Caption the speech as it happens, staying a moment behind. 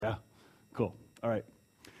Cool. All right.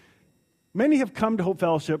 Many have come to Hope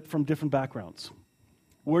Fellowship from different backgrounds.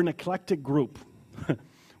 We're an eclectic group. We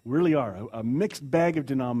really are. A mixed bag of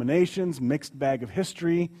denominations, mixed bag of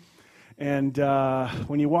history. And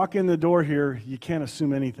when you walk in the door here, you can't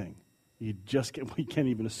assume anything. We can't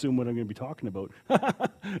even assume what I'm going to be talking about.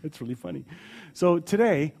 It's really funny. So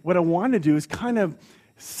today, what I want to do is kind of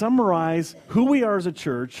summarize who we are as a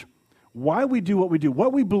church, why we do,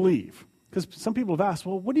 what we believe. Because some people have asked,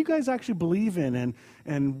 well, what do you guys actually believe in?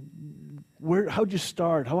 And how'd you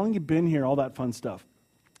start? How long have you been here? All that fun stuff.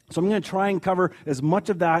 So I'm going to try and cover as much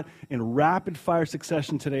of that in rapid-fire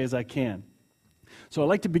succession today as I can. So I'd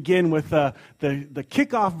like to begin with the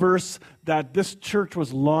kickoff verse that this church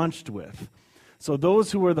was launched with. So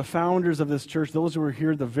those who were the founders of this church, those who were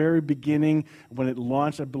here at the very beginning when it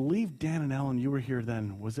launched, I believe Dan and Ellen, you were here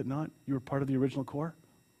then, was it not? You were part of the original core?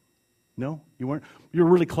 No? You weren't? You were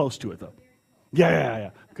really close to it, though. Yeah.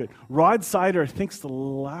 Good. Rod Sider, I think, is the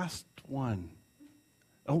last one.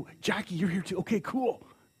 Oh, Jackie, you're here too. Okay, cool.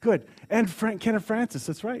 Good. And Kenneth Francis,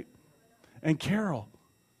 that's right. And Carol.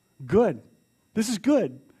 Good. This is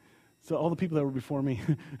good. So all the people that were before me.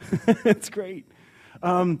 It's great.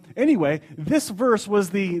 Anyway, this verse was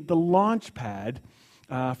the launch pad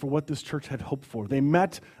for what this church had hoped for. They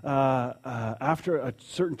met after a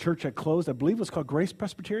certain church had closed. I believe it was called Grace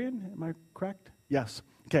Presbyterian. Am I correct? Yes.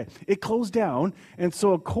 Okay. It closed down, and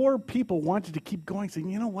so a core of people wanted to keep going, saying,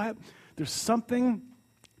 you know what? There's something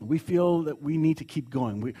we feel that we need to keep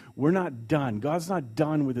going. We're not done. God's not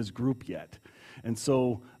done with his group yet. And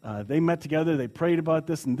so they met together, they prayed about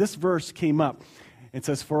this, and this verse came up. It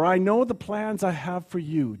says, "For I know the plans I have for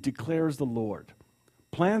you, declares the Lord.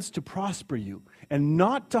 Plans to prosper you and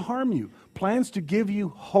not to harm you. Plans to give you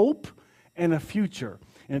hope and a future."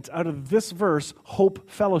 And it's out of this verse, Hope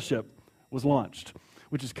Fellowship was launched,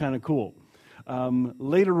 which is kind of cool.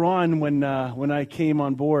 Later on, when I came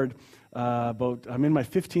on board, I'm in my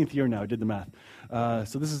 15th year now. I did the math.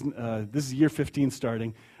 So this is year 15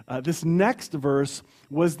 starting. This next verse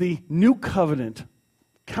was the New Covenant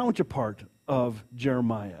counterpart of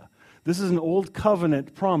Jeremiah. This is an Old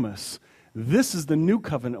Covenant promise. This is the New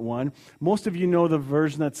Covenant one. Most of you know the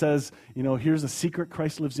version that says, here's the secret,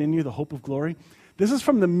 Christ lives in you, the hope of glory. This is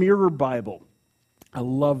from the Mirror Bible. I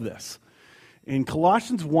love this. In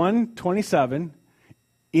Colossians 1:27,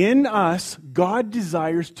 in us, God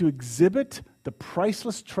desires to exhibit the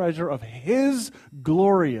priceless treasure of his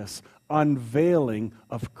glorious unveiling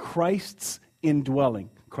of Christ's indwelling,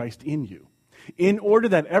 Christ in you, in order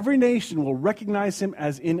that every nation will recognize him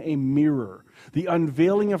as in a mirror. The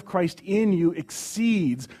unveiling of Christ in you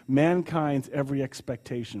exceeds mankind's every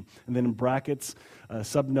expectation. And then in brackets,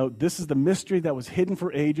 subnote, this is the mystery that was hidden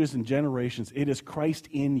for ages and generations. It is Christ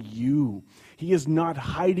in you. He is not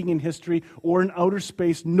hiding in history or in outer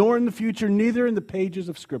space, nor in the future, neither in the pages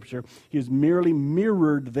of Scripture. He is merely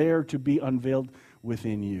mirrored there to be unveiled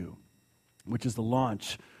within you, which is the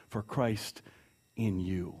launch for Christ in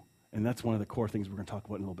you. And that's one of the core things we're going to talk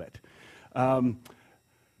about in a little bit. 1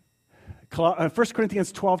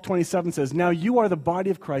 Corinthians 12:27 says, "Now you are the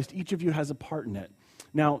body of Christ. Each of you has a part in it."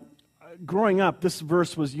 Now, growing up, this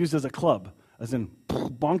verse was used as a club, as in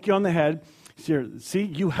bonk you on the head. See,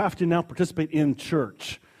 you have to now participate in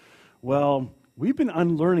church. Well, we've been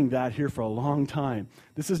unlearning that here for a long time.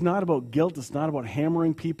 This is not about guilt. It's not about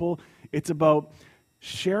hammering people. It's about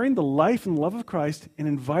sharing the life and love of Christ and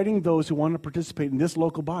inviting those who want to participate in this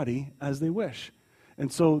local body as they wish.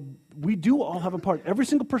 And so we do all have a part. Every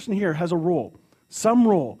single person here has a role, some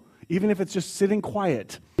role, even if it's just sitting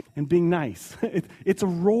quiet and being nice. It's a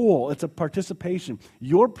role. It's a participation.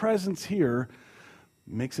 Your presence here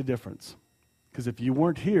makes a difference. Because if you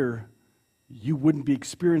weren't here, you wouldn't be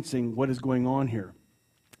experiencing what is going on here.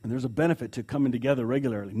 And there's a benefit to coming together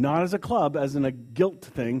regularly. Not as a club, as in a guilt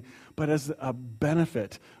thing, but as a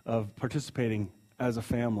benefit of participating as a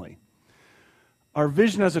family. Our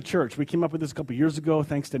vision as a church, we came up with this a couple years ago,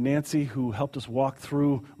 thanks to Nancy, who helped us walk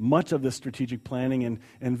through much of this strategic planning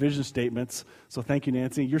and vision statements. So thank you,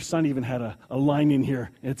 Nancy. Your son even had a line in here.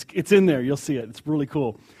 It's in there. You'll see it. It's really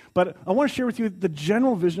cool. But I want to share with you the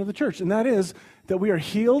general vision of the church, and that is that we are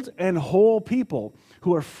healed and whole people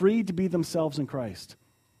who are free to be themselves in Christ.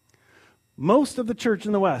 Most of the church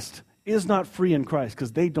in the West is not free in Christ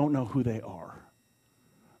because they don't know who they are.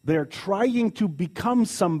 They're trying to become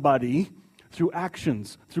somebody through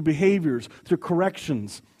actions, through behaviors, through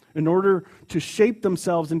corrections, in order to shape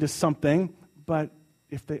themselves into something. But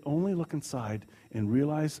if they only look inside and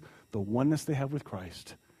realize the oneness they have with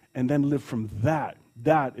Christ, and then live from that,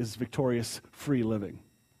 that is victorious, free living.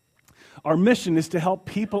 Our mission is to help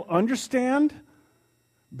people understand,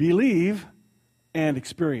 believe, and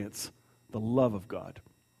experience the love of God.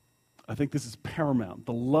 I think this is paramount.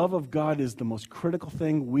 The love of God is the most critical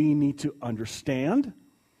thing we need to understand,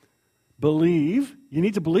 believe. You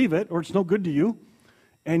need to believe it, or it's no good to you.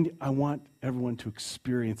 And I want everyone to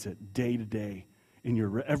experience it day to day in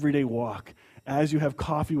your everyday walk, as you have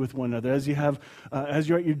coffee with one another, as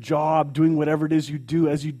you're at your job, doing whatever it is you do,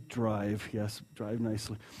 as you drive. Yes, drive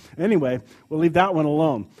nicely. Anyway, we'll leave that one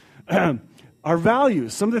alone. Our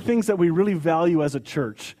values, some of the things that we really value as a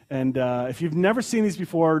church. And if you've never seen these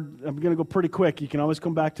before, I'm going to go pretty quick. You can always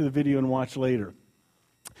come back to the video and watch later.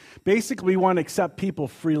 Basically, we want to accept people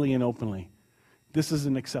freely and openly. This is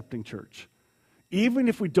an accepting church. Even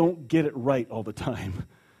if we don't get it right all the time,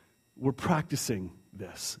 we're practicing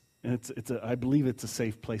this. And I believe it's a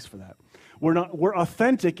safe place for that. We're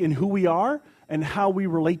authentic in who we are and how we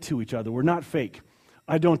relate to each other. We're not fake.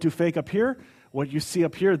 I don't do fake up here. What you see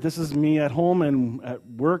up here, this is me at home and at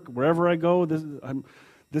work, wherever I go.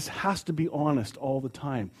 This has to be honest all the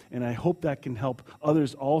time. And I hope that can help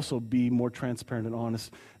others also be more transparent and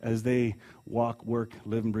honest as they walk, work,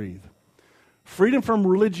 live, and breathe. Freedom from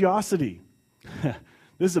religiosity.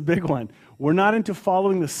 This is a big one. We're not into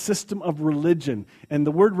following the system of religion. And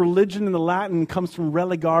the word religion in the Latin comes from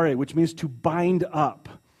religare, which means to bind up.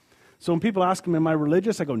 So when people ask me, am I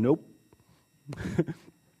religious? I go, nope.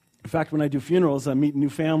 In fact, when I do funerals, I meet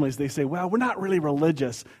new families. They say, well, we're not really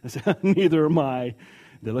religious. I say, neither am I.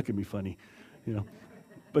 They look at me funny,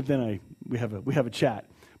 But then we have a chat.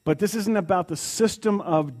 But this isn't about the system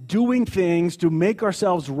of doing things to make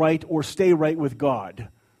ourselves right or stay right with God.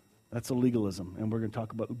 That's a legalism, and we're going to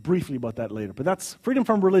talk briefly about that later. But that's freedom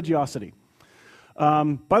from religiosity.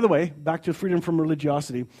 By the way, back to freedom from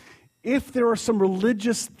religiosity. If there are some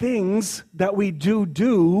religious things that we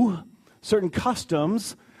do, certain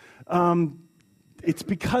customs, it's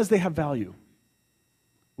because they have value.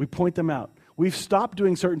 We point them out. We've stopped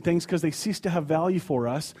doing certain things because they cease to have value for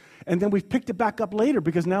us, and then we've picked it back up later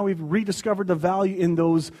because now we've rediscovered the value in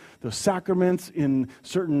those sacraments, in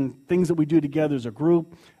certain things that we do together as a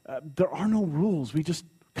group. There are no rules. We just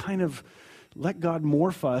kind of let God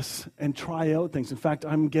morph us and try out things. In fact,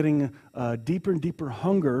 I'm getting a deeper and deeper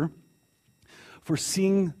hunger for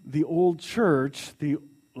seeing the old church, the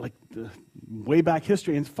way back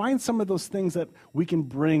history, and find some of those things that we can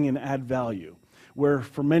bring and add value. Where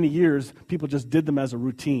for many years, people just did them as a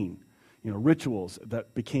routine, rituals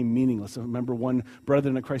that became meaningless. I remember one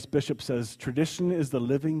Brethren of Christ bishop says, tradition is the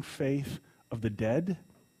living faith of the dead.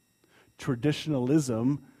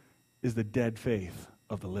 Traditionalism is the dead faith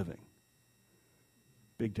of the living.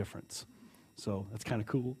 Big difference. So that's kind of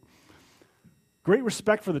cool. Great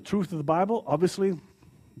respect for the truth of the Bible. Obviously,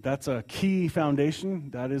 that's a key foundation.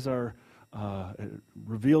 That is it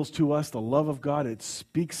reveals to us the love of God. It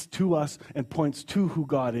speaks to us and points to who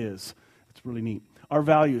God is. It's really neat. Our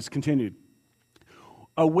values continued.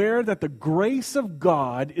 Aware that the grace of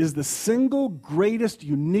God is the single greatest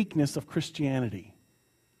uniqueness of Christianity.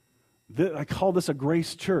 I call this a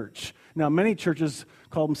grace church. Now, many churches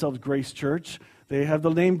call themselves Grace Church. They have the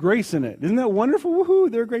name Grace in it. Isn't that wonderful? Woohoo,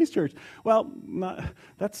 they're a Grace Church. Well,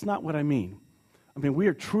 that's not what I mean. I mean, we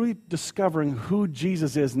are truly discovering who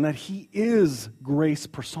Jesus is and that he is grace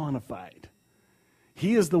personified.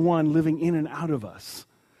 He is the one living in and out of us.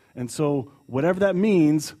 And so whatever that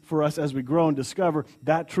means for us as we grow and discover,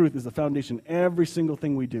 that truth is the foundation of every single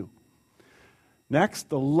thing we do. Next,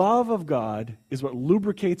 the love of God is what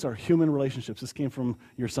lubricates our human relationships. This came from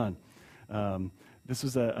your son. This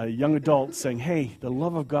was a young adult saying, hey, the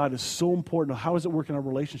love of God is so important. How does it work in our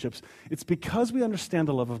relationships? It's because we understand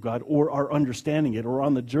the love of God or are understanding it or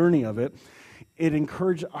on the journey of it, it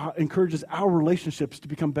encourages our relationships to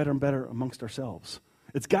become better and better amongst ourselves.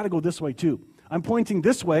 It's got to go this way too. I'm pointing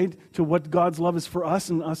this way to what God's love is for us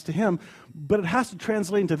and us to him, but it has to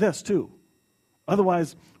translate into this too.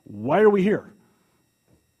 Otherwise, why are we here?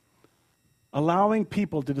 Allowing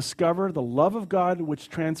people to discover the love of God which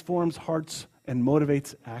transforms hearts and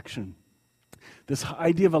motivates action. This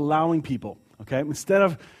idea of allowing people, okay? Instead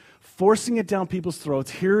of forcing it down people's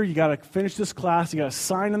throats, here you got to finish this class, you got to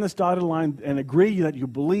sign on this dotted line and agree that you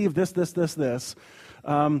believe this. That's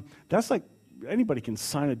like anybody can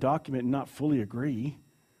sign a document and not fully agree.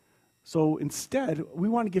 So instead, we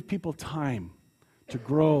want to give people time to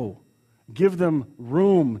grow, give them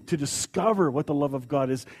room to discover what the love of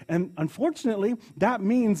God is. And unfortunately, that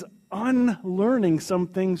means unlearning some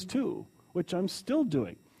things too, which I'm still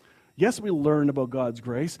doing. Yes, we learn about God's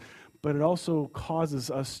grace, but it also causes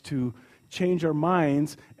us to change our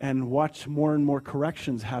minds and watch more and more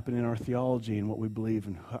corrections happen in our theology and what we believe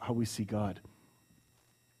and how we see God.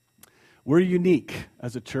 We're unique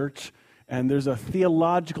as a church, And there's a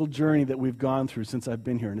theological journey that we've gone through since I've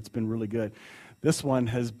been here, and it's been really good. This one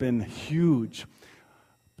has been huge.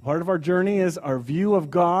 Part of our journey is our view of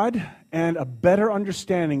God and a better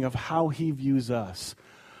understanding of how He views us.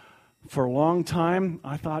 For a long time,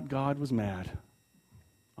 I thought God was mad.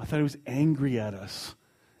 I thought He was angry at us.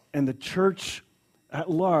 And the church at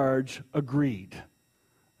large agreed.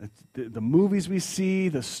 The movies we see,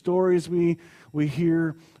 the stories we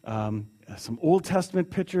hear, some Old Testament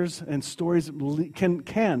pictures and stories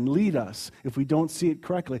can lead us, if we don't see it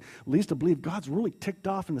correctly, at least to believe God's really ticked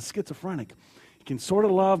off and is schizophrenic. He can sort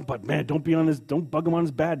of love, but man, don't bug him on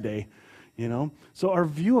his bad day, you know. So our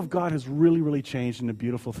view of God has really, really changed in a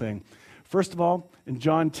beautiful thing. First of all, in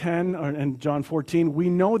John 10 and John 14, we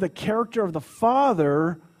know the character of the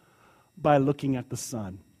Father by looking at the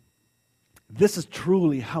Son. This is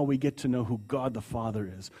truly how we get to know who God the Father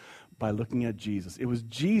is, by looking at Jesus. It was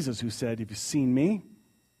Jesus who said, if you've seen me,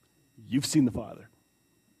 you've seen the Father.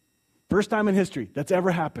 First time in history that's ever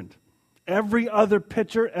happened. Every other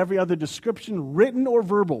picture, every other description, written or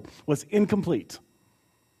verbal, was incomplete.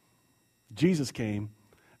 Jesus came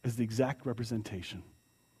as the exact representation.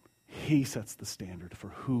 He sets the standard for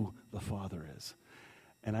who the Father is.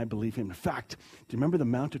 And I believe Him. In fact, do you remember the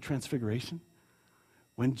Mount of Transfiguration?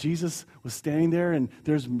 When Jesus was standing there and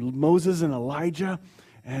there's Moses and Elijah,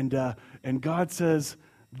 and God says,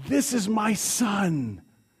 "This is my Son."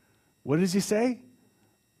 What does He say?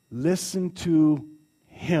 Listen to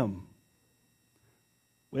Him.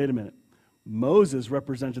 Wait a minute. Moses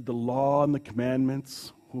represented the law and the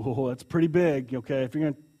commandments. Oh, that's pretty big, okay? If you're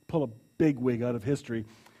going to pull a big wig out of history,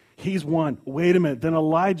 he's one. Wait a minute. Then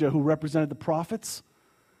Elijah, who represented the prophets,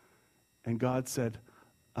 and God said,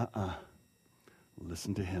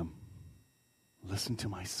 listen to him. Listen to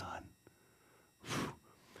my Son.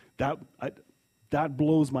 That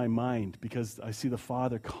blows my mind, because I see the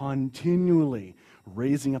Father continually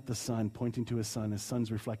raising up the Son, pointing to His Son. His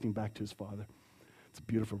Son's reflecting back to His Father. It's a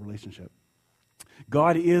beautiful relationship.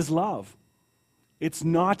 God is love. It's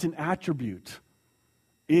not an attribute.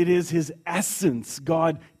 It is His essence.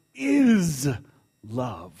 God is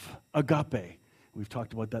love. Agape. We've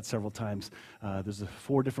talked about that several times. There's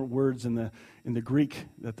 4 different words in the Greek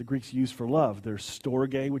that the Greeks use for love. There's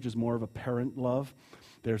storge, which is more of a parent love.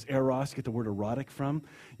 There's eros, get the word erotic from.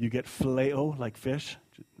 You get phileo, like fish.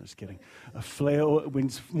 Just kidding. Phileo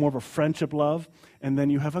means more of a friendship love. And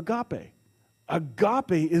then you have agape.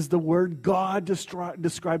 Agape is the word God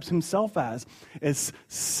describes Himself as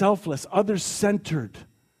selfless, others-centered.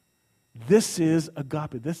 This is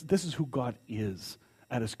agape. This is who God is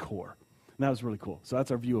at His core. And that was really cool. So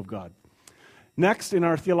that's our view of God. Next, in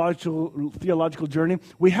our theological journey,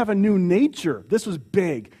 we have a new nature. This was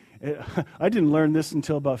big. I didn't learn this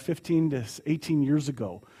until about 15 to 18 years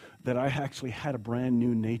ago, that I actually had a brand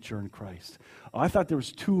new nature in Christ. I thought there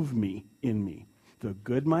was 2 of me in me. The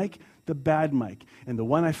good Mike, the bad Mike. And the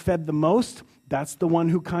one I fed the most, that's the one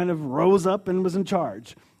who kind of rose up and was in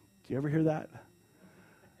charge. Do you ever hear that?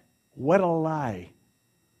 What a lie.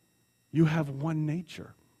 You have one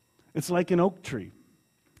nature. It's like an oak tree.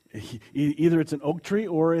 Either it's an oak tree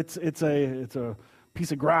or it's a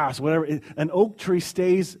piece of grass, whatever. An oak tree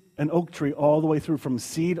stays an oak tree all the way through, from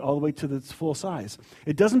seed all the way to its full size.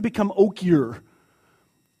 It doesn't become oakier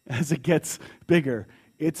as it gets bigger.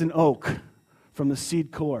 It's an oak from the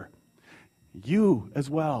seed core. You as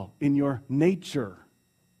well, in your nature,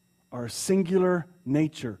 are a singular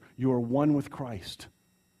nature. You are one with Christ.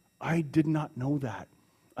 I did not know that.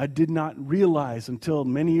 I did not realize until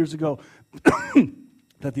many years ago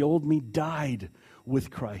that the old me died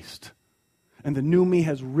with Christ. And the new me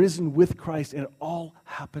has risen with Christ, and it all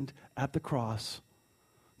happened at the cross.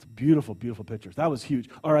 It's a beautiful, beautiful picture. That was huge.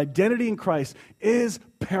 Our identity in Christ is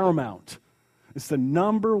paramount. It's the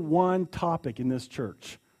number one topic in this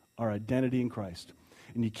church, our identity in Christ.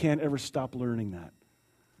 And you can't ever stop learning that.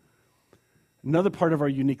 Another part of our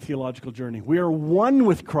unique theological journey. We are one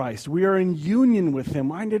with Christ. We are in union with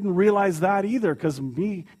Him. I didn't realize that either, because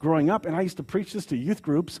me growing up, and I used to preach this to youth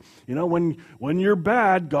groups, you know, when you're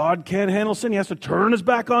bad, God can't handle sin. He has to turn His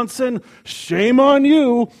back on sin. Shame on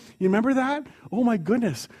you. You remember that? Oh my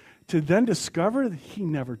goodness. To then discover that He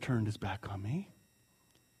never turned His back on me.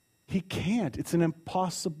 He can't. It's an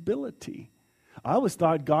impossibility. I always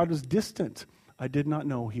thought God was distant. I did not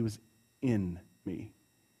know He was in me.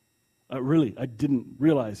 Really, I didn't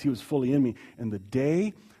realize He was fully in me. And the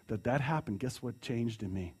day that happened, guess what changed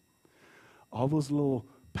in me? All those little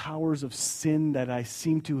powers of sin that I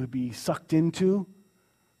seemed to be sucked into,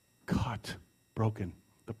 caught, broken.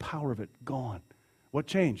 The power of it, gone. What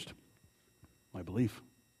changed? My belief.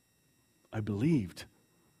 I believed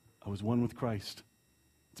I was one with Christ.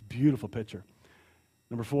 It's a beautiful picture.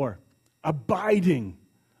 Number 4, abiding.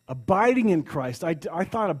 Abiding in Christ. I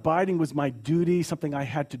thought abiding was my duty, something I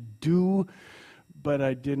had to do, but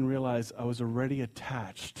I didn't realize I was already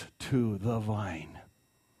attached to the vine.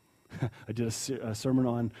 I did a sermon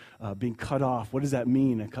on being cut off. What does that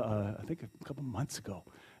mean? I think a couple months ago.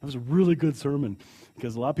 It was a really good sermon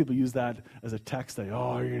because a lot of people use that as a text that,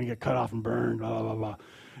 oh, you're going to get cut off and burned, blah, blah, blah.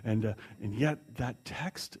 And yet that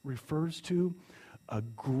text refers to a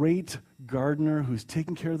great gardener who's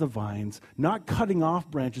taking care of the vines, not cutting off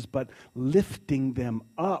branches, but lifting them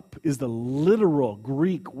up is the literal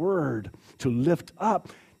Greek word. To lift up,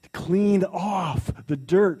 to clean off the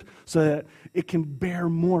dirt so that it can bear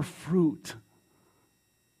more fruit.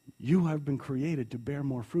 You have been created to bear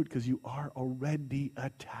more fruit because you are already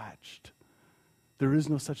attached. There is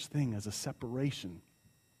no such thing as a separation.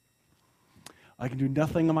 I can do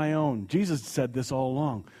nothing on my own. Jesus said this all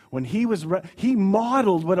along. When he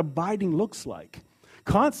modeled what abiding looks like.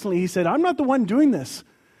 Constantly he said, I'm not the one doing this,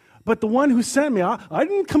 but the one who sent me. I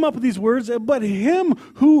didn't come up with these words, but him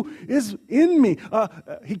who is in me.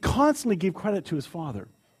 He constantly gave credit to his Father.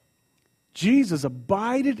 Jesus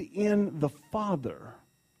abided in the Father.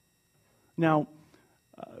 Now,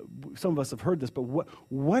 some of us have heard this, but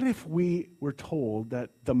what if we were told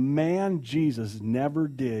that the man Jesus never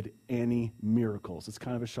did any miracles? It's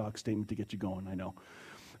kind of a shock statement to get you going, I know.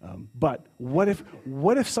 But what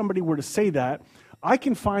if somebody were to say that? I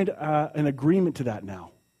can find an agreement to that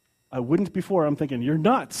now. I wouldn't before. I'm thinking, you're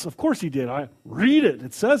nuts. Of course he did. I read it.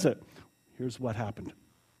 It says it. Here's what happened.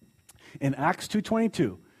 In Acts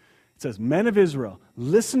 2:22, it says, men of Israel,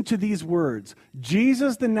 listen to these words.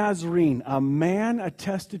 Jesus the Nazarene, a man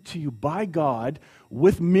attested to you by God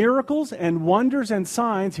with miracles and wonders and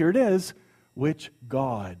signs, here it is, which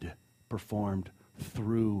God performed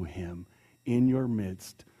through him in your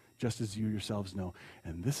midst, just as you yourselves know.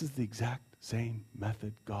 And this is the exact same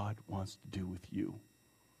method God wants to do with you.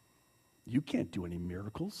 You can't do any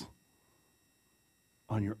miracles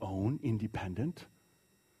on your own, independent.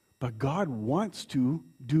 But God wants to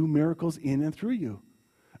do miracles in and through you.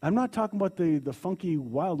 I'm not talking about the funky,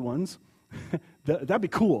 wild ones. That'd be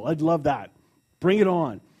cool. I'd love that. Bring it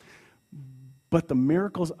on. But the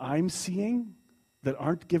miracles I'm seeing that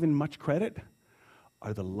aren't given much credit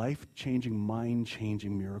are the life-changing,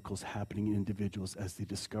 mind-changing miracles happening in individuals as they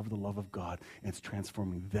discover the love of God, and it's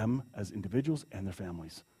transforming them as individuals and their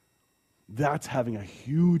families. That's having a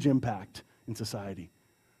huge impact in society.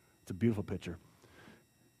 It's a beautiful picture.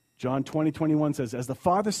 John 20:21 says, as the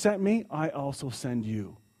Father sent me, I also send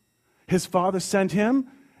you. His Father sent him,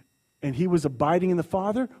 and he was abiding in the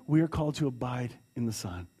Father. We are called to abide in the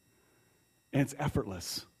Son. And it's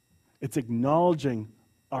effortless. It's acknowledging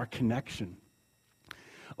our connection.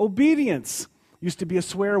 Obedience used to be a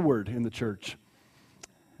swear word in the church.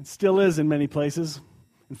 It still is in many places.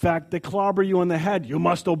 In fact, they clobber you on the head. You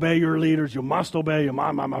must obey your leaders. You must obey your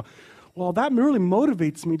mom. Well, that really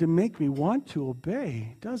motivates me to make me want to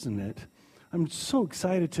obey, doesn't it? I'm so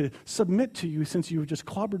excited to submit to you since you just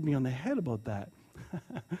clobbered me on the head about that.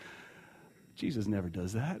 Jesus never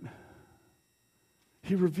does that.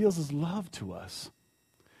 He reveals his love to us.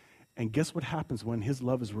 And guess what happens when his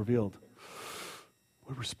love is revealed?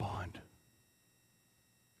 We respond.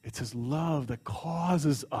 It's his love that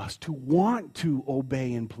causes us to want to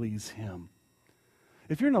obey and please him.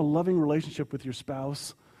 If you're in a loving relationship with your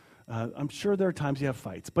spouse, I'm sure there are times you have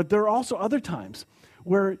fights, but there are also other times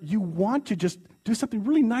where you want to just do something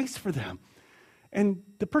really nice for them. And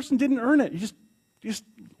the person didn't earn it. You just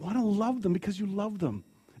want to love them because you love them.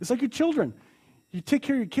 It's like your children. You take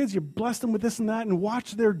care of your kids, you bless them with this and that, and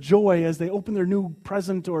watch their joy as they open their new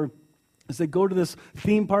present or as they go to this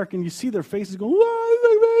theme park and you see their faces going, wow,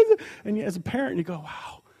 it's amazing. And as a parent, you go,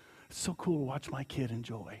 wow, it's so cool to watch my kid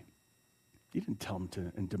enjoy. You didn't tell them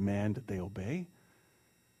to and demand that they obey.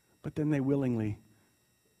 But then they willingly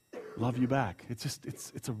love you back.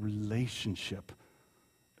 It's a relationship.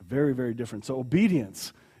 Very, very different. So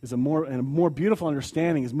obedience is a more beautiful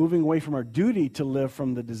understanding is moving away from our duty to live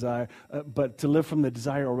from the desire, but to live from the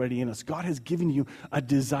desire already in us. God has given you a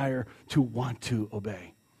desire to want to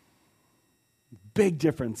obey. Big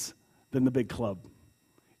difference than the big club.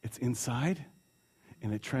 It's inside,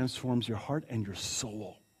 and it transforms your heart and your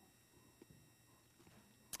soul.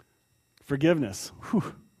 Forgiveness.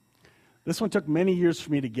 Whew. This one took many years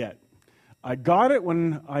for me to get. I got it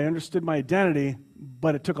when I understood my identity,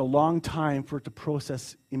 but it took a long time for it to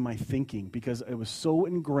process in my thinking because it was so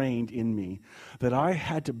ingrained in me that I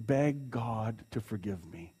had to beg God to forgive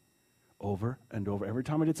me over and over. Every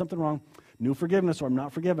time I did something wrong, new forgiveness or I'm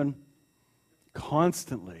not forgiven,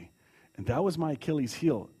 constantly. And that was my Achilles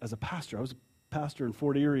heel as a pastor. I was pastor in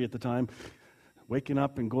Fort Erie at the time, waking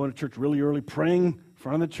up and going to church really early, praying in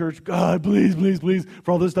front of the church, God, please, please, please,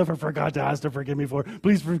 for all this stuff I forgot to ask to forgive me for.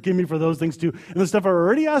 Please forgive me for those things too. And the stuff I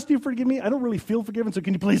already asked you to forgive me, I don't really feel forgiven, so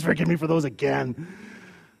can you please forgive me for those again?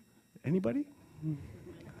 Anybody?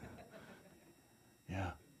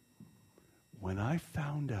 Yeah. When I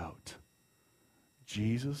found out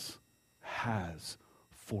Jesus has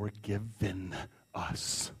forgiven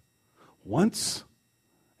us once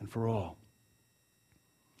and for all,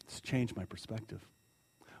 it's changed my perspective.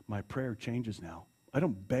 My prayer changes now. I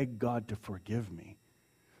don't beg God to forgive me.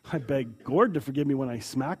 I beg Gord to forgive me when I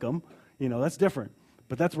smack him. That's different.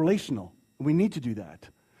 But that's relational. We need to do that.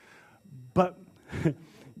 But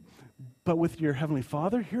with your Heavenly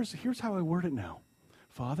Father, here's how I word it now.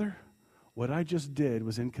 Father, what I just did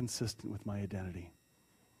was inconsistent with my identity.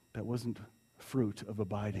 That wasn't fruit of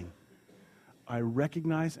abiding. I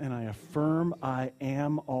recognize and I affirm I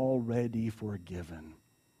am already forgiven.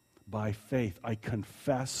 By faith, I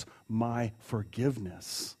confess my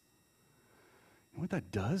forgiveness. You know what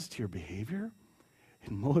that does to your behavior?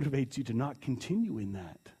 It motivates you to not continue in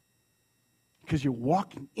that. Because you're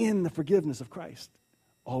walking in the forgiveness of Christ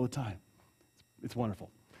all the time. It's wonderful.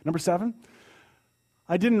 Number 7,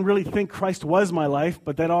 I didn't really think Christ was my life,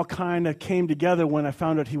 but that all kind of came together when I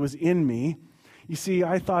found out he was in me. You see,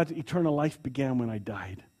 I thought eternal life began when I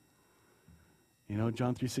died.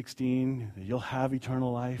 John 3:16, you'll have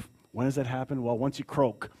eternal life. When does that happen? Well, once you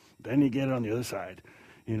croak, then you get it on the other side.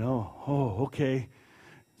 Okay.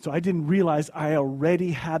 So I didn't realize I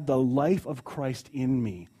already had the life of Christ in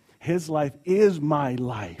me. His life is my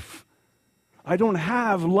life. I don't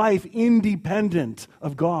have life independent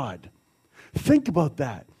of God. Think about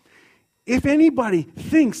that. If anybody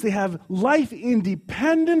thinks they have life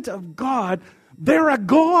independent of God, they're a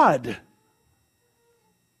god.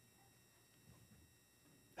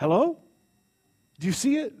 Hello? Do you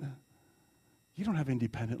see it? You don't have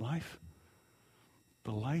independent life.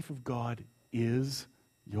 The life of God is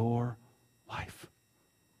your life.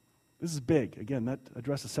 This is big. Again, that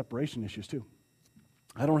addresses separation issues too.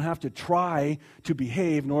 I don't have to try to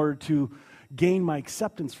behave in order to gain my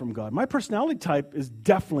acceptance from God. My personality type is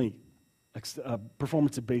definitely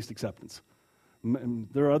performance-based acceptance. And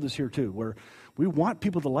there are others here too, where we want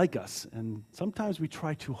people to like us, and sometimes we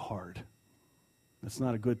try too hard. That's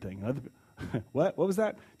not a good thing. What was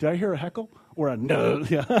that? Did I hear a heckle? Or a no?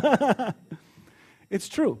 Yeah. It's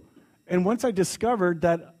true. And once I discovered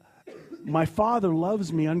that my Father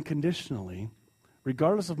loves me unconditionally,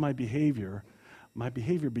 regardless of my behavior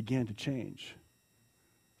began to change.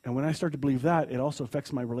 And when I start to believe that, it also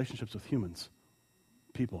affects my relationships with humans,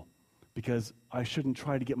 people, because I shouldn't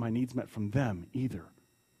try to get my needs met from them either.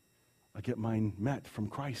 I get mine met from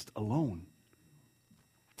Christ alone.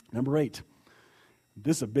 Number 8.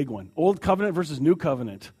 This is a big one. Old covenant versus new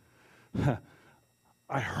covenant.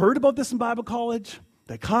 I heard about this in Bible college.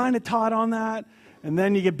 They kind of taught on that. And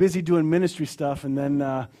then you get busy doing ministry stuff. And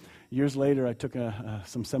then years later, I took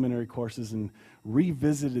some seminary courses and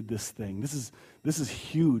revisited this thing. This is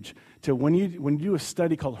huge. When you do a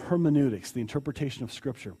study called hermeneutics, the interpretation of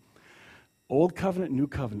Scripture, Old covenant, new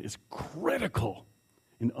covenant is critical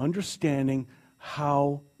in understanding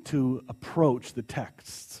how to approach the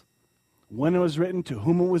texts. When it was written, to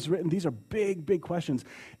whom it was written, these are big, big questions.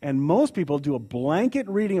 And most people do a blanket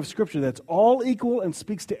reading of Scripture that's all equal and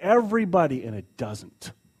speaks to everybody, and it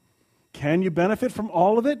doesn't. Can you benefit from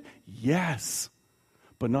all of it? Yes.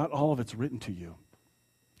 But not all of it's written to you.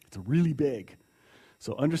 It's really big.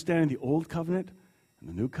 So understanding the Old Covenant and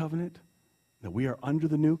the New Covenant, that we are under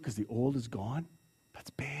the new because the old is gone,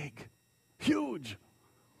 that's big. Huge.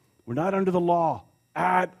 We're not under the law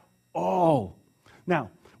at all.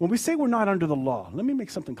 Now, when we say we're not under the law, let me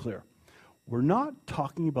make something clear. We're not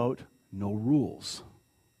talking about no rules.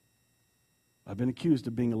 I've been accused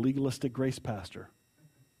of being a legalistic grace pastor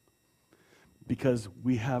because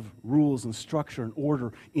we have rules and structure and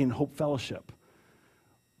order in Hope Fellowship.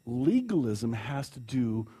 Legalism has to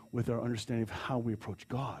do with our understanding of how we approach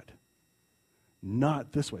God.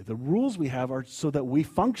 Not this way. The rules we have are so that we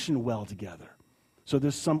function well together. So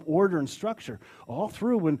there's some order and structure all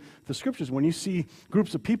through when the Scriptures. When you see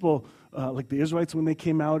groups of people like the Israelites when they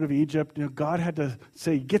came out of Egypt, God had to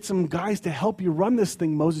say, "Get some guys to help you run this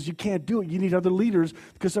thing, Moses. You can't do it. You need other leaders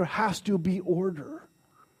because there has to be order,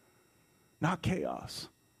 not chaos."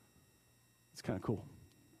 It's kind of cool.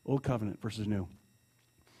 Old covenant versus new.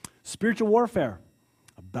 Spiritual warfare,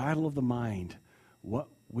 a battle of the mind. What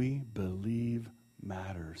we believe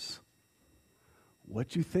matters.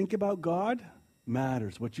 What you think about God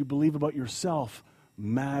matters. What you believe about yourself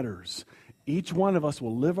matters. Each one of us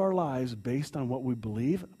will live our lives based on what we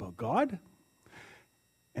believe about God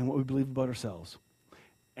and what we believe about ourselves,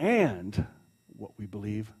 and what we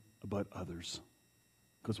believe about others,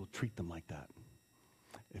 because we'll treat them like that.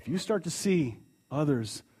 If you start to see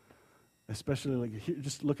others, especially like here,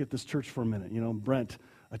 just look at this church for a minute, Brent,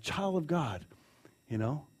 a child of God,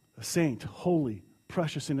 a saint, holy,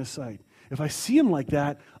 precious in his sight. If I see him like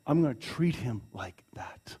that, I'm going to treat him like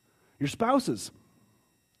that. Your spouses,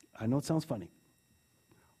 I know it sounds funny,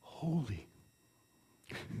 holy,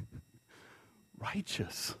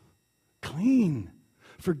 righteous, clean,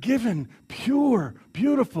 forgiven, pure,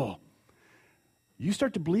 beautiful. You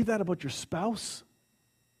start to believe that about your spouse,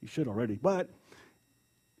 you should already, but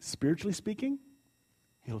spiritually speaking,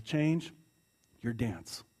 it'll change your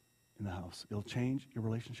dance in the house. It'll change your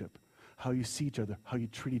relationship, how you see each other, how you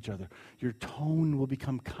treat each other. Your tone will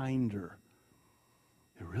become kinder.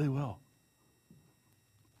 It really will.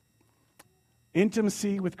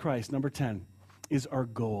 Intimacy with Christ, number 10, is our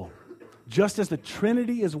goal. Just as the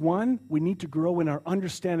Trinity is one, we need to grow in our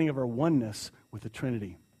understanding of our oneness with the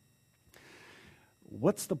Trinity.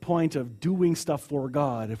 What's the point of doing stuff for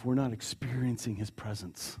God if we're not experiencing His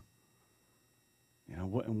presence?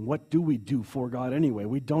 What do we do for God anyway?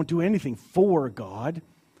 We don't do anything for God.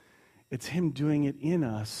 It's Him doing it in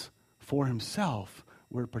us for Himself.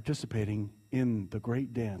 We're participating in the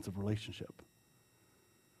great dance of relationship.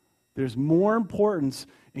 There's more importance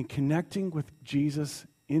in connecting with Jesus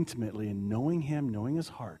intimately and knowing Him, knowing His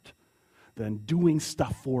heart, than doing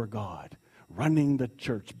stuff for God, running the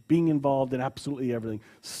church, being involved in absolutely everything.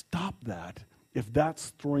 Stop that if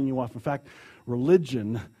that's throwing you off. In fact,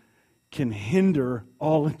 religion can hinder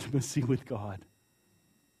all intimacy with God.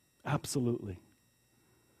 Absolutely.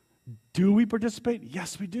 Do we participate?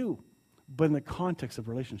 Yes, we do, but in the context of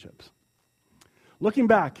relationships. Looking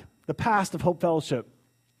back, the past of Hope Fellowship,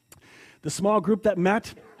 the small group that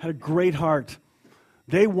met had a great heart.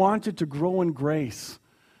 They wanted to grow in grace.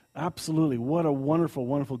 Absolutely. What a wonderful,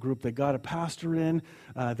 wonderful group. They got a pastor in.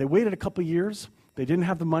 They waited a couple years. They didn't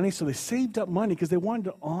have the money, so they saved up money because they wanted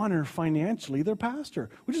to honor financially their pastor,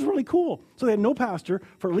 which is really cool. So they had no pastor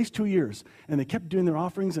for at least 2 years, and they kept doing their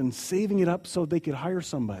offerings and saving it up so they could hire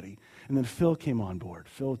somebody. And then Phil came on board.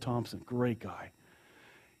 Phil Thompson, great guy.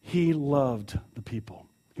 He loved the people.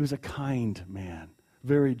 He was a kind man,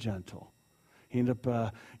 very gentle. He ended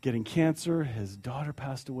up getting cancer. His daughter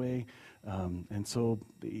passed away, and so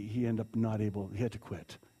he ended up not able, he had to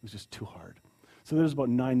quit. It was just too hard. So there was about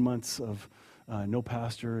 9 months of no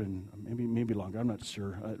pastor, and maybe longer. I'm not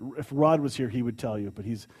sure. If Rod was here, he would tell you, but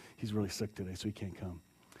he's really sick today, so he can't come.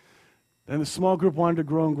 Then the small group wanted to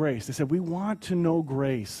grow in grace. They said, we want to know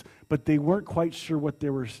grace, but they weren't quite sure what they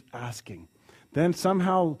were asking. Then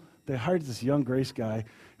somehow they hired this young grace guy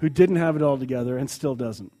who didn't have it all together and still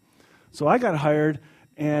doesn't. So I got hired,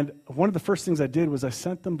 and one of the first things I did was I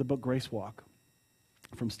sent them the book Grace Walk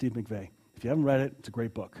from Steve McVey. If you haven't read it, it's a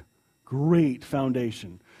great book. Great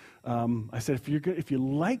foundation. I said, if you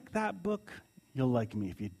like that book, you'll like me.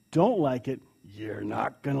 If you don't like it, you're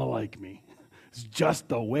not going to like me. It's just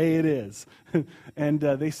the way it is. And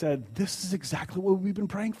they said, this is exactly what we've been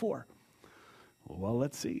praying for. Well,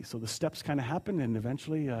 let's see. So the steps kind of happened, and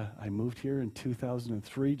eventually I moved here in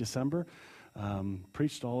 2003, December.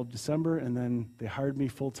 Preached all of December, and then they hired me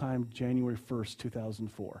full-time January 1st,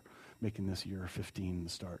 2004, making this year 15 the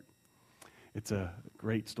start. It's a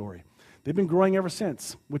great story. They've been growing ever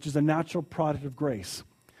since, which is a natural product of grace,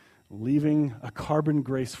 leaving a carbon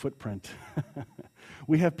grace footprint.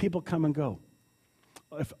 We have people come and go.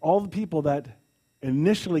 If all the people that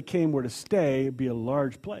initially came were to stay, it'd be a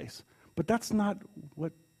large place. But that's not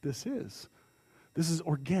what this is. This is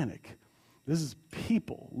organic. This is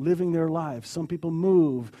people living their lives. Some people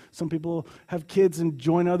move. Some people have kids and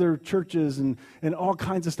join other churches, and all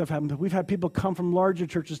kinds of stuff happens. We've had people come from larger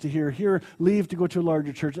churches to here, leave to go to a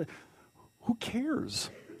larger church. Who cares?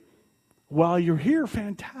 While you're here,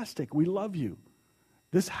 fantastic. We love you.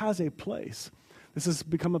 This has a place. This has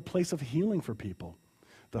become a place of healing for people.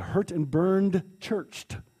 The hurt and burned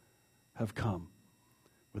churched have come.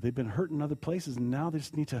 Where they've been hurt in other places, and now they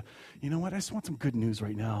just need to, I just want some good news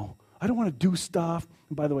right now. I don't want to do stuff.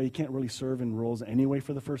 And by the way, you can't really serve in roles anyway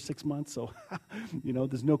for the first 6 months, so,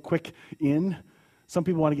 there's no quick in. Some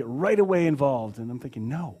people want to get right away involved, and I'm thinking,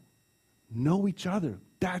 no. Know each other.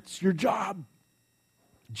 That's your job.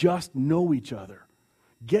 Just know each other.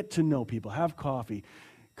 Get to know people. Have coffee.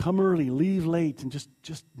 Come early, leave late, and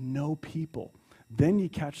just know people. Then you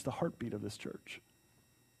catch the heartbeat of this church.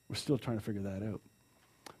 We're still trying to figure that out.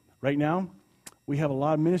 Right now, we have a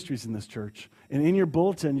lot of ministries in this church. And in your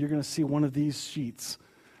bulletin, you're going to see one of these sheets.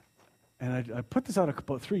 And I put this out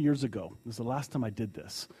about 3 years ago. This is the last time I did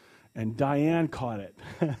this. And Diane caught it.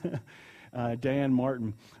 Diane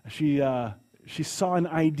Martin. She saw an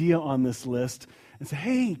idea on this list and said,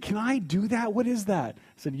 hey, can I do that? What is that? I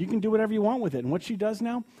said, you can do whatever you want with it. And what she does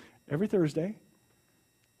now, every Thursday,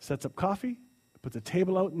 sets up coffee, puts a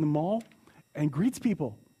table out in the mall, and greets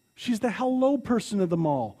people. She's the hello person of the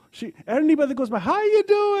mall. Anybody that goes by, how you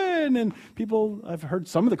doing? And people, I've heard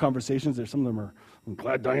some of the conversations. Some of them are, I'm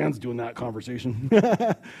glad Diane's doing that conversation.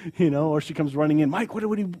 Or she comes running in, Mike, what do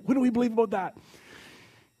we believe about that?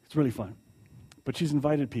 It's really fun. But she's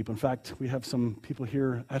invited people. In fact, we have some people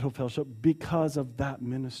here at Hope Fellowship because of that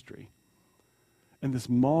ministry. And this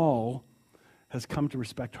mall has come to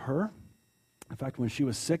respect her. In fact, when she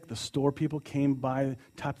was sick, the store people came by,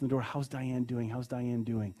 tapped on the door, how's Diane doing? How's Diane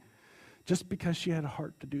doing? Just because she had a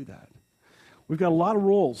heart to do that. We've got a lot of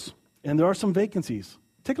roles, and there are some vacancies.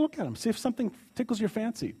 Take a look at them. See if something tickles your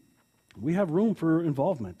fancy. We have room for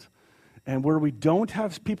involvement. And where we don't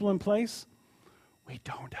have people in place, we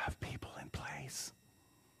don't have people in place.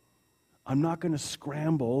 I'm not going to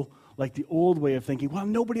scramble like the old way of thinking, well,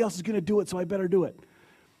 nobody else is going to do it, so I better do it.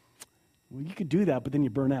 Well, you could do that, but then you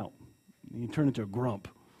burn out. You turn into a grump.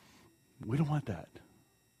 We don't want that.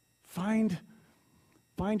 Find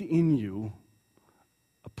in you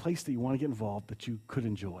a place that you want to get involved that you could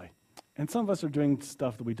enjoy. And some of us are doing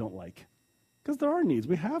stuff that we don't like. Because there are needs.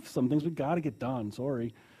 We have some things we've got to get done,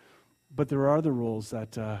 sorry. But there are other roles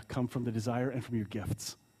that come from the desire and from your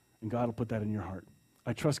gifts. And God will put that in your heart.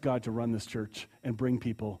 I trust God to run this church and bring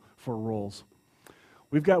people for roles.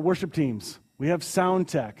 We've got worship teams. We have sound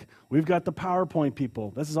tech. We've got the PowerPoint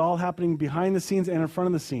people. This is all happening behind the scenes and in front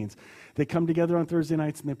of the scenes. They come together on Thursday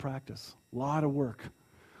nights and they practice. A lot of work.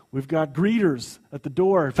 We've got greeters at the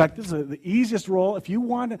door. In fact, this is the easiest role. If you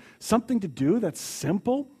want something to do that's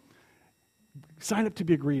simple, sign up to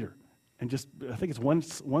be a greeter. And just, I think it's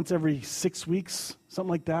once every 6 weeks,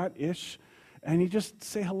 something like that-ish. And you just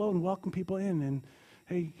say hello and welcome people in. And,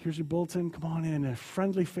 hey, here's your bulletin. Come on in. And a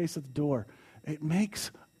friendly face at the door. It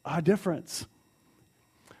makes a difference.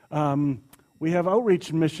 We have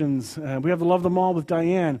outreach missions. We have the Love Them All with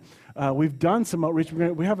Diane. We've done some outreach.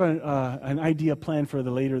 We have an idea planned for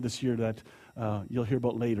the later this year that you'll hear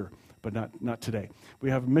about later, but not today.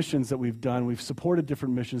 We have missions that we've done. We've supported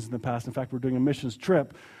different missions in the past. In fact, we're doing a missions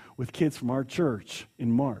trip with kids from our church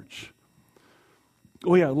in March.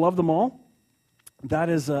 Oh yeah, Love Them All. That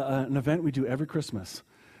is an event we do every Christmas.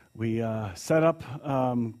 We set up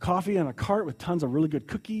coffee in a cart with tons of really good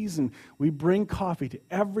cookies, and we bring coffee to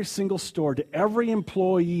every single store, to every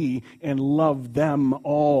employee, and love them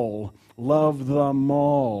all. Love them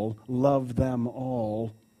all. Love them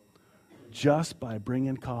all. Just by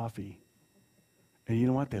bringing coffee. And you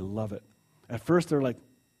know what? They love it. At first, they're like,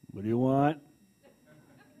 what do you want?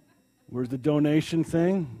 Where's the donation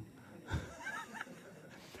thing?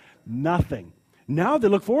 Nothing. Now they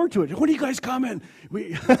look forward to it. When are you guys coming?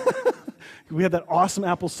 We have that awesome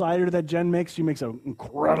apple cider that Jen makes. She makes an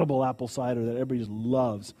incredible apple cider that everybody just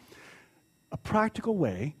loves. A practical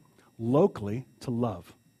way, locally, to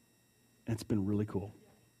love. And it's been really cool.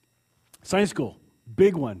 Sunday school,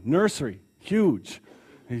 big one. Nursery, huge.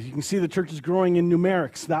 And you can see the church is growing in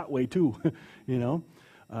numerics that way too.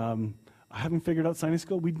 I haven't figured out Sunday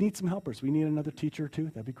school. We need some helpers. We need another teacher or two.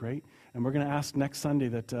 That'd be great. And we're going to ask next Sunday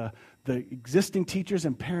that the existing teachers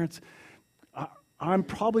and parents, I'm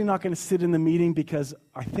probably not going to sit in the meeting because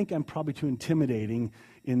I think I'm probably too intimidating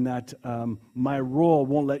in that my role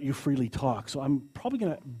won't let you freely talk. So I'm probably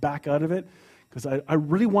going to back out of it because I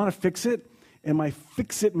really want to fix it, and my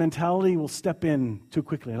fix-it mentality will step in too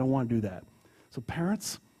quickly. I don't want to do that. So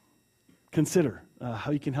parents, consider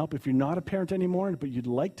how you can help. If you're not a parent anymore, but you'd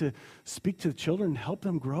like to speak to the children and help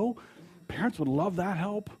them grow, parents would love that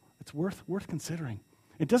help. It's worth considering.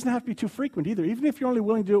 It doesn't have to be too frequent either. Even if you're only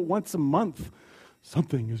willing to do it once a month,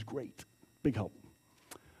 something is great. Big help.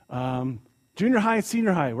 Junior high and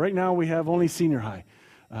senior high. Right now we have only senior high.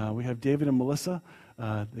 We have David and Melissa.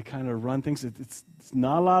 They kind of run things. It's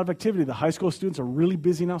not a lot of activity. The high school students are really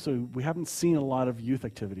busy now, so we haven't seen a lot of youth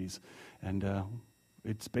activities. And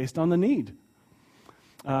it's based on the need.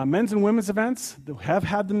 Men's and women's events, have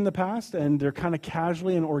had them in the past, and they're kind of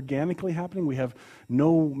casually and organically happening. We have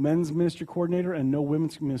no men's ministry coordinator and no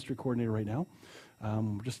women's ministry coordinator right now.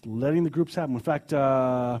 We're just letting the groups happen. In fact,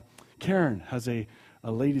 Karen has a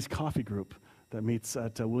ladies' coffee group that meets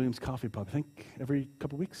at Williams Coffee Pub, I think every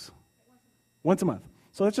couple weeks? Once a month.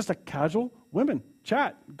 So that's just a casual, women,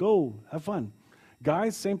 chat, go, have fun.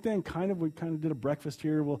 Guys, same thing, we kind of did a breakfast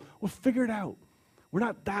here. We'll figure it out. We're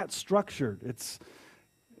not that structured. It's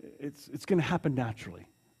going to happen naturally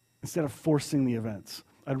instead of forcing the events.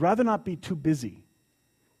 I'd rather not be too busy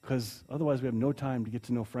because otherwise we have no time to get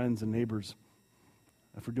to know friends and neighbors.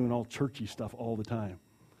 if we're doing all churchy stuff all the time.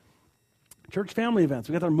 Church family events.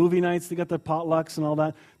 We got our movie nights, they got the potlucks and all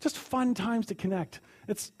that. Just fun times to connect.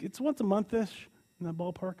 It's once a month-ish in that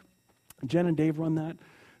ballpark. Jen and Dave run that.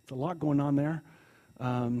 It's a lot going on there.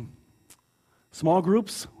 Small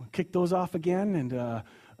groups, we'll kick those off again.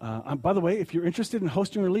 And by the way, if you're interested in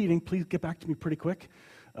hosting or leading, please get back to me pretty quick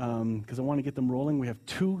because I want to get them rolling. We have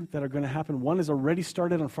 2 that are going to happen. One is already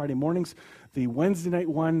started on Friday mornings. The Wednesday night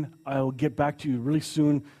one, I'll get back to you really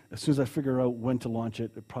soon as I figure out when to launch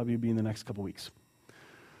it. It'll probably be in the next couple weeks.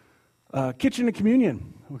 Kitchen and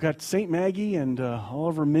communion. We've got St. Maggie and all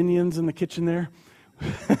of our minions in the kitchen there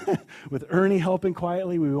with Ernie helping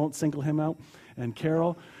quietly. We won't single him out. And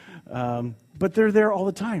Carol. But they're there all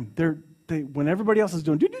the time. When everybody else is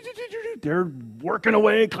doing, they're working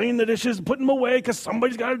away, cleaning the dishes, putting them away because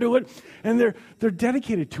somebody's got to do it. And they're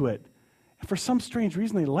dedicated to it. And for some strange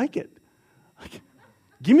reason, they like it. Like,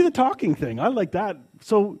 give me the talking thing. I like that.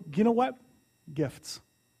 So you know what? Gifts.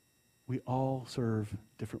 We all serve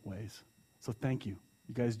different ways. So thank you.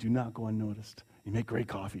 You guys do not go unnoticed. You make great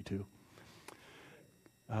coffee too.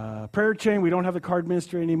 Prayer Chain, we don't have the card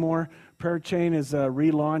ministry anymore. Prayer Chain is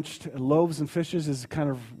relaunched. Loaves and Fishes is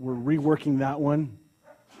we're reworking that one.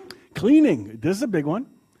 Cleaning, this is a big one.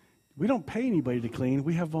 We don't pay anybody to clean.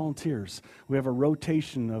 We have volunteers. We have a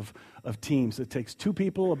rotation of teams. It takes 2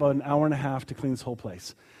 people about an hour and a half to clean this whole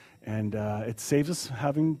place. And it saves us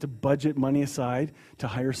having to budget money aside to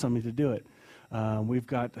hire somebody to do it. We've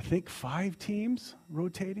got, I think, 5 teams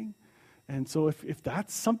rotating. And so if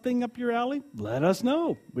that's something up your alley, let us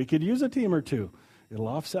know. We could use a team or 2. It'll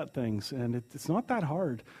offset things, and it's not that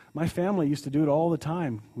hard. My family used to do it all the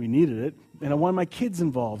time. We needed it, and I wanted my kids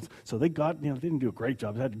involved. So they didn't do a great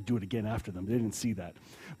job. I had to do it again after them. They didn't see that.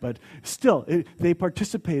 But still, they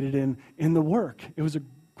participated in the work. It was a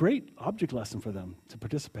great object lesson for them to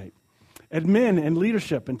participate. Admin and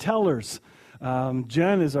leadership and tellers.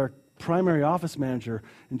 Jen is our primary office manager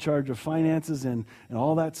in charge of finances and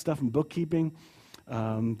all that stuff and bookkeeping.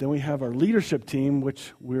 Then we have our leadership team,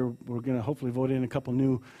 which we're going to hopefully vote in a couple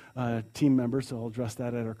new team members, so I'll address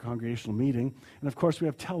that at our congregational meeting. And of course, we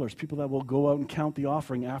have tellers, people that will go out and count the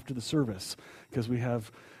offering after the service, because we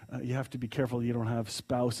have you have to be careful you don't have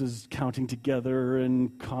spouses counting together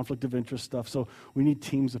and conflict of interest stuff. So we need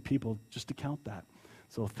teams of people just to count that.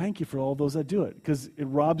 So thank you for all those that do it, because it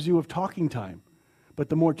robs you of talking time. But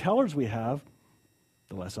the more tellers we have,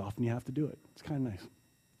 the less often you have to do it. It's kind of nice.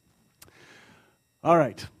 All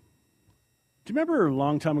right. Do you remember a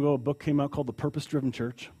long time ago a book came out called The Purpose-Driven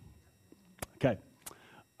Church? Okay.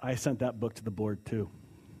 I sent that book to the board too.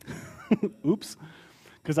 Oops.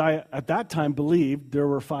 Because I, at that time, believed there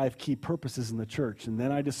were 5 key purposes in the church. And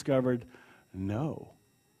then I discovered, no,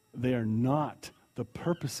 they are not the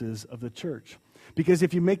purposes of the church. Because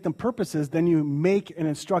if you make them purposes, then you make and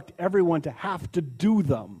instruct everyone to have to do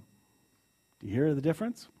them. Do you hear the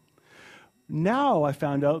difference? Now I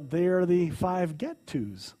found out they are the 5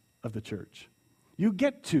 get-tos of the church. You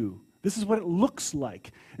get to. This is what it looks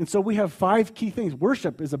like. And so we have 5 key things.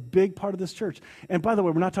 Worship is a big part of this church. And by the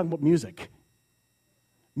way, we're not talking about music.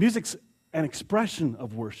 Music's an expression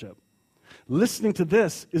of worship. Listening to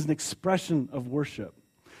this is an expression of worship.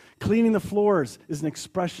 Cleaning the floors is an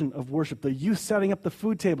expression of worship. The youth setting up the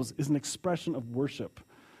food tables is an expression of worship.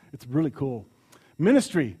 It's really cool.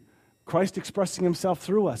 Ministry, Christ expressing himself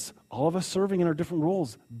through us, all of us serving in our different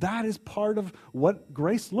roles. That is part of what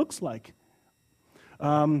grace looks like.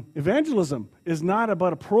 Evangelism is not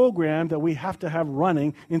about a program that we have to have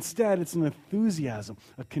running. Instead, it's an enthusiasm,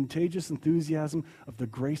 a contagious enthusiasm of the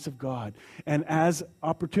grace of God. And as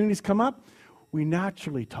opportunities come up, we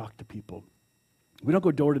naturally talk to people. We don't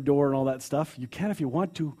go door to door and all that stuff. You can if you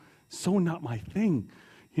want to. So not my thing.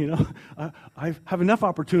 You know, I have enough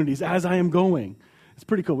opportunities as I am going. It's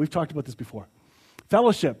pretty cool. We've talked about this before.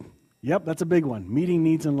 Fellowship. Yep, that's a big one. Meeting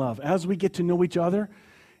needs and love. As we get to know each other,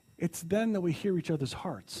 it's then that we hear each other's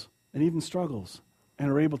hearts and even struggles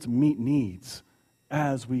and are able to meet needs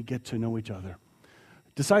as we get to know each other.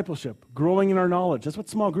 Discipleship, growing in our knowledge. That's what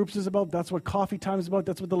small groups is about. That's what coffee time is about.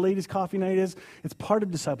 That's what the ladies' coffee night is. It's part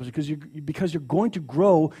of discipleship because you're going to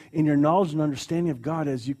grow in your knowledge and understanding of God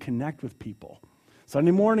as you connect with people.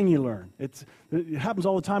 Sunday morning you learn. It happens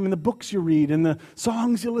all the time in the books you read and the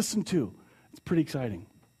songs you listen to. It's pretty exciting.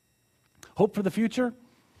 Hope for the future.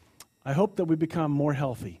 I hope that we become more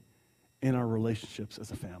healthy in our relationships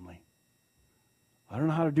as a family. I don't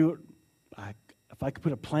know how to do it. If I could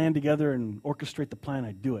put a plan together and orchestrate the plan,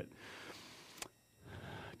 I'd do it.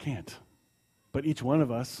 I can't. But each one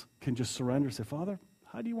of us can just surrender and say, Father,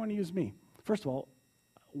 how do you want to use me? First of all,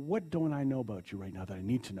 what don't I know about you right now that I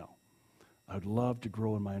need to know? I would love to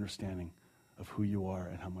grow in my understanding of who you are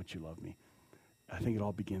and how much you love me. I think it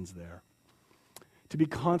all begins there. To be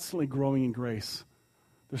constantly growing in grace.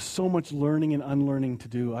 There's so much learning and unlearning to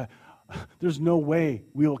do. There's no way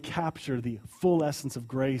we will capture the full essence of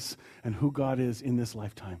grace and who God is in this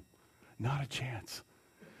lifetime. Not a chance.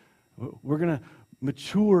 We're going to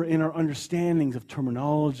mature in our understandings of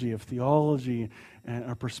terminology, of theology, and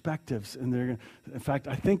our perspectives. And in fact,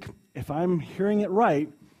 I think if I'm hearing it right,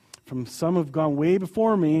 from some who've gone way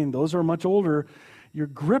before me, and those are much older, your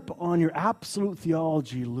grip on your absolute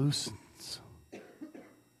theology loosens.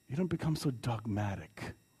 You don't become so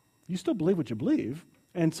dogmatic. You still believe what you believe,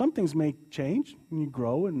 and some things may change, and you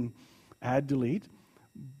grow and add, delete,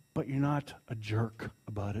 but you're not a jerk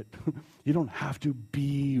about it. You don't have to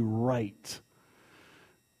be right.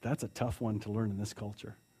 That's a tough one to learn in this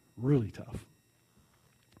culture. Really tough.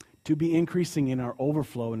 To be increasing in our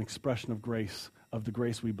overflow and expression of grace, of the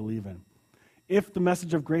grace we believe in. If the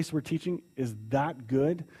message of grace we're teaching is that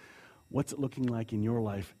good, what's it looking like in your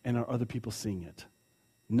life, and are other people seeing it?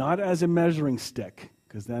 Not as a measuring stick,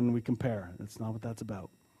 because then we compare. That's not what that's about.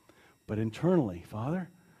 But internally, Father,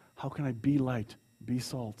 how can I be light, be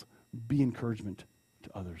salt, be encouragement to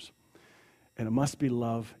others? And it must be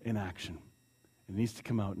love in action. It needs to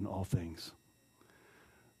come out in all things.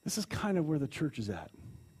 This is kind of where the church is at.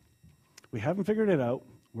 We haven't figured it out.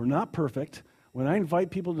 We're not perfect. When I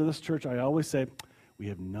invite people to this church, I always say, we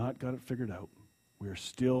have not got it figured out. We are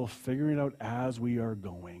still figuring it out as we are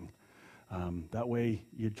going. That way,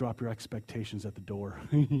 you drop your expectations at the door.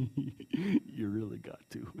 You really got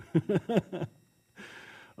to.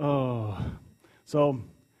 Oh, so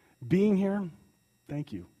being here,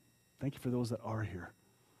 thank you. Thank you for those that are here.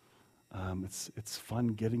 It's fun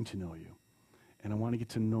getting to know you, and I want to get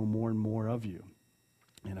to know more and more of you.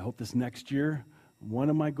 And I hope this next year, one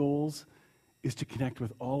of my goals is to connect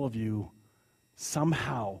with all of you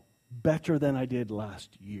somehow better than I did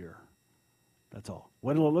last year. That's all.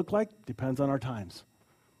 What it'll look like depends on our times.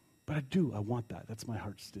 But I want that. That's my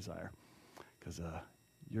heart's desire. Because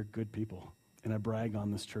you're good people. And I brag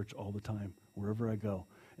on this church all the time, wherever I go.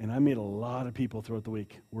 And I meet a lot of people throughout the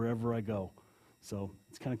week, wherever I go. So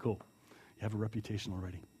it's kind of cool. You have a reputation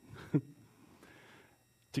already.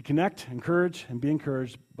 To connect, encourage, and be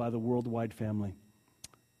encouraged by the worldwide family.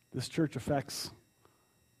 This church affects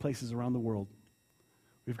places around the world.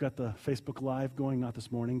 We've got the Facebook Live going, not this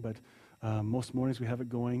morning, but most mornings we have it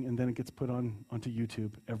going, and then it gets put onto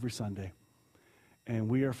YouTube every Sunday. And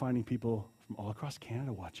we are finding people from all across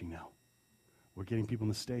Canada watching now. We're getting people in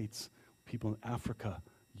the States, people in Africa,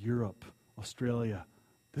 Europe, Australia.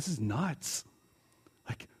 This is nuts.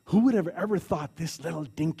 Like, who would have ever thought this little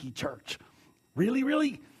dinky church?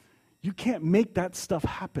 Really? You can't make that stuff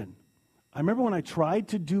happen. I remember when I tried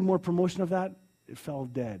to do more promotion of that, it fell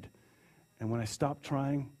dead. And when I stopped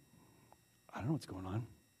trying, I don't know what's going on.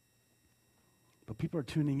 But people are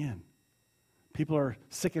tuning in. People are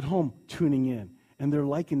sick at home tuning in. And they're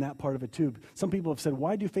liking that part of it too. Some people have said,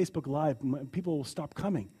 why do Facebook Live? People will stop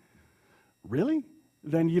coming. Really?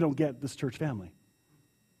 Then you don't get this church family.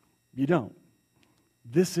 You don't.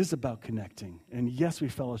 This is about connecting. And yes, we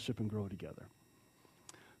fellowship and grow together.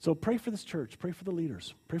 So pray for this church. Pray for the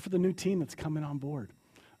leaders. Pray for the new team that's coming on board.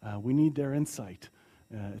 We need their insight.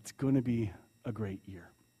 It's going to be a great year.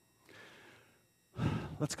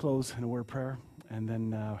 Let's close in a word of prayer and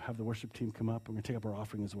then have the worship team come up. We're going to take up our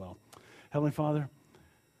offering as well. Heavenly Father,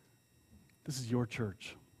 this is your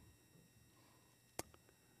church.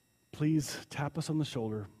 Please tap us on the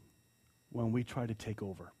shoulder when we try to take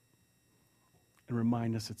over and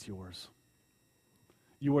remind us it's yours.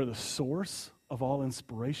 You are the source of all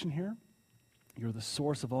inspiration here. You're the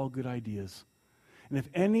source of all good ideas. And if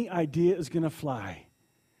any idea is going to fly,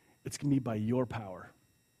 it's going to be by your power.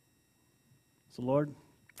 So, Lord,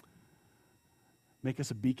 make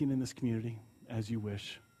us a beacon in this community as you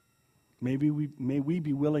wish. May we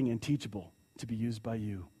be willing and teachable to be used by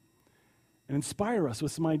you. And inspire us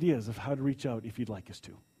with some ideas of how to reach out if you'd like us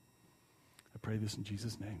to. I pray this in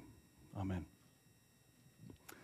Jesus' name. Amen.